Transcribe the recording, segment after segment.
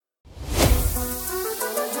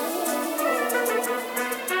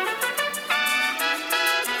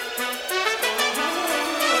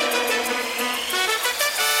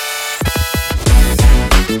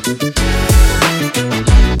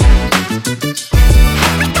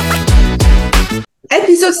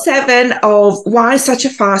episode 7 of Why Such a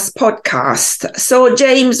Fast podcast. So,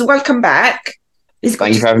 James, welcome back.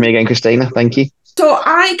 Thank you for having me again, Christina. Thank you. So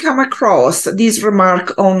I come across this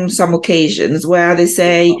remark on some occasions where they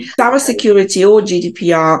say cybersecurity or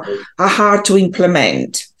GDPR are hard to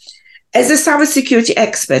implement. As a cybersecurity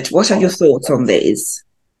expert, what are your thoughts on this?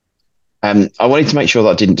 I wanted to make sure that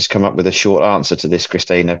I didn't just come up with a short answer to this,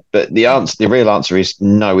 Christina, but the real answer is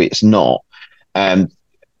no, it's not.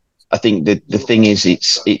 I think that the thing is,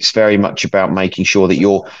 it's very much about making sure that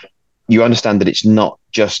you understand that it's not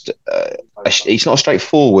just it's not a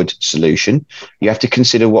straightforward solution. You have to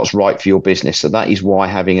consider what's right for your business. So that is why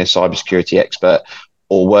having a cybersecurity expert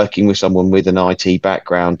or working with someone with an IT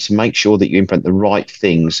background to make sure that you implement the right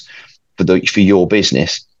things for your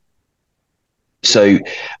business. So,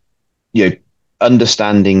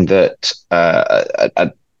 understanding that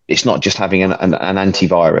it's not just having an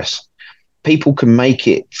antivirus. People can make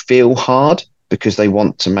it feel hard because they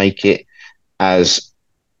want to make it as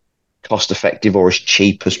cost effective or as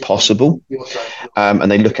cheap as possible. And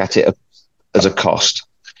they look at it as a cost.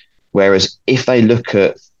 Whereas if they look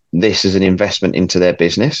at this as an investment into their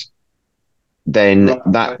business, then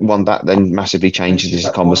that then massively changes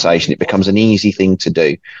the conversation. It becomes an easy thing to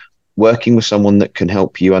do. Working with someone that can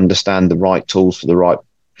help you understand the right tools for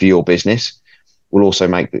your business will also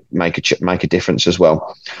make a difference as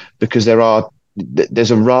well, because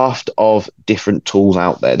there's a raft of different tools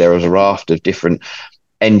out there. There is a raft of different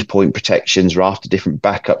endpoint protections, raft of different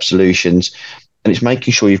backup solutions, and it's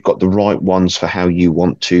making sure you've got the right ones for how you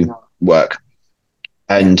want to work.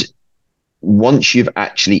 And once you've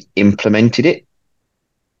actually implemented it,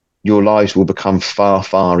 your lives will become far,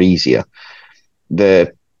 far easier.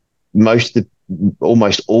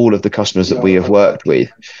 Almost all of the customers that we have worked with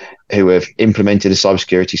who have implemented a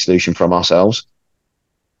cybersecurity solution from ourselves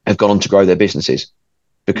have gone on to grow their businesses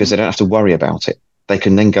because they don't have to worry about it. They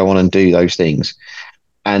can then go on and do those things.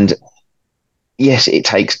 And yes, it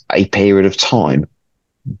takes a period of time,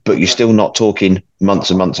 but you're still not talking months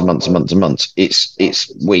and months and months and months and months.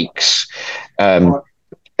 It's weeks, and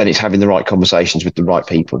it's having the right conversations with the right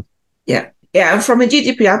people. Yeah. And from a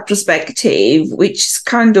GDPR perspective, which is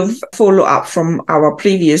kind of follow up from our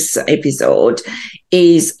previous episode,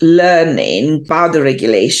 is learning about the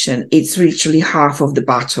regulation. It's literally half of the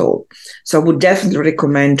battle. So I would definitely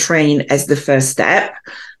recommend training as the first step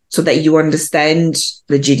so that you understand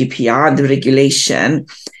the GDPR, the regulation.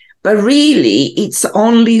 But really, it's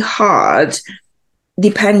only hard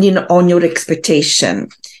depending on your expectation.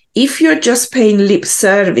 If you're just paying lip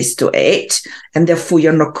service to it, and therefore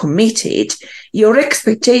you're not committed, your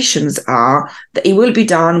expectations are that it will be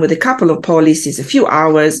done with a couple of policies, a few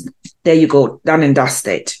hours, there you go, done and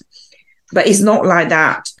dusted. But it's not like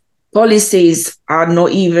that. Policies are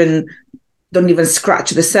don't even scratch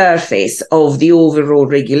the surface of the overall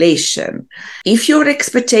regulation. If your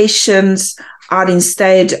expectations are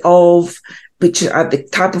instead of, which are the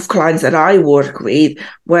type of clients that I work with,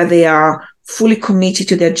 where they are fully committed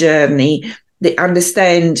to their journey, they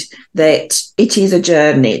understand that it is a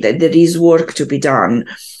journey, that there is work to be done,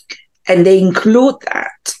 and they include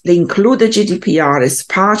the GDPR as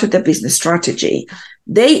part of their business strategy,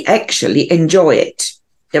 they actually enjoy it.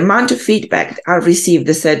 The amount of feedback I received,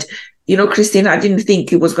 they said, Christina, I didn't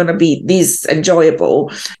think it was going to be this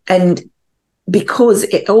enjoyable. And because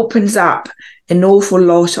it opens up an awful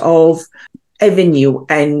lot of avenue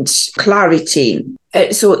and clarity.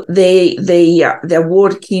 So their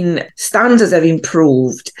working standards have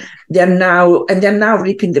improved. They're now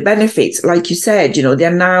reaping the benefits. Like you said,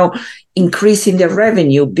 they're now increasing their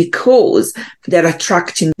revenue because they're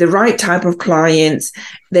attracting the right type of clients.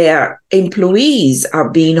 Their employees are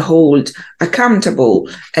being held accountable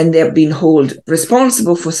and they're being held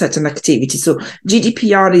responsible for certain activities. So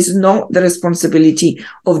GDPR is not the responsibility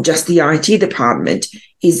of just the IT department.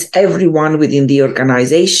 Is everyone within the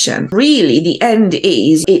organization. Really, the end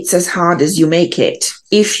is it's as hard as you make it.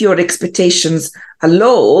 If your expectations are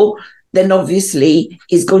low, then obviously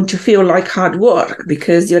it's going to feel like hard work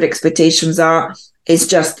because your expectations it's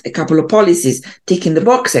just a couple of policies, ticking the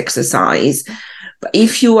box exercise. But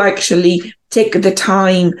if you actually take the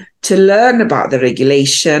time to learn about the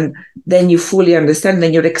regulation, then you fully understand,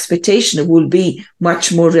 then your expectation will be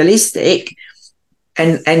much more realistic.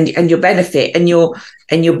 And your benefit and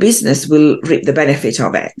your business will reap the benefit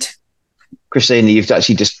of it. Christina, you've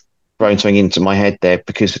actually just thrown something into my head there,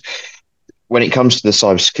 because when it comes to the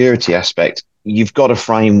cybersecurity aspect, you've got a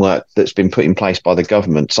framework that's been put in place by the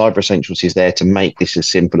government. Cyber Essentials is there to make this as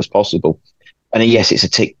simple as possible. And yes, it's a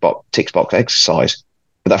tick box exercise,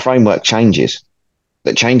 but that framework changes.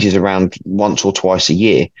 That changes around once or twice a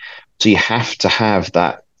year. So you have to have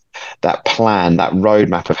that that plan, that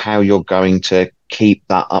roadmap of how you're going to keep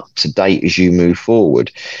that up to date as you move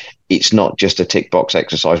forward. It's not just a tick box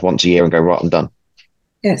exercise once a year and go, right, I'm done.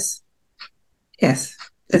 Yes. Yes,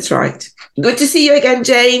 that's right. Good to see you again,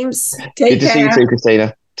 James. Take Good to see you care. too,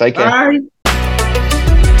 Christina. Take care. Bye.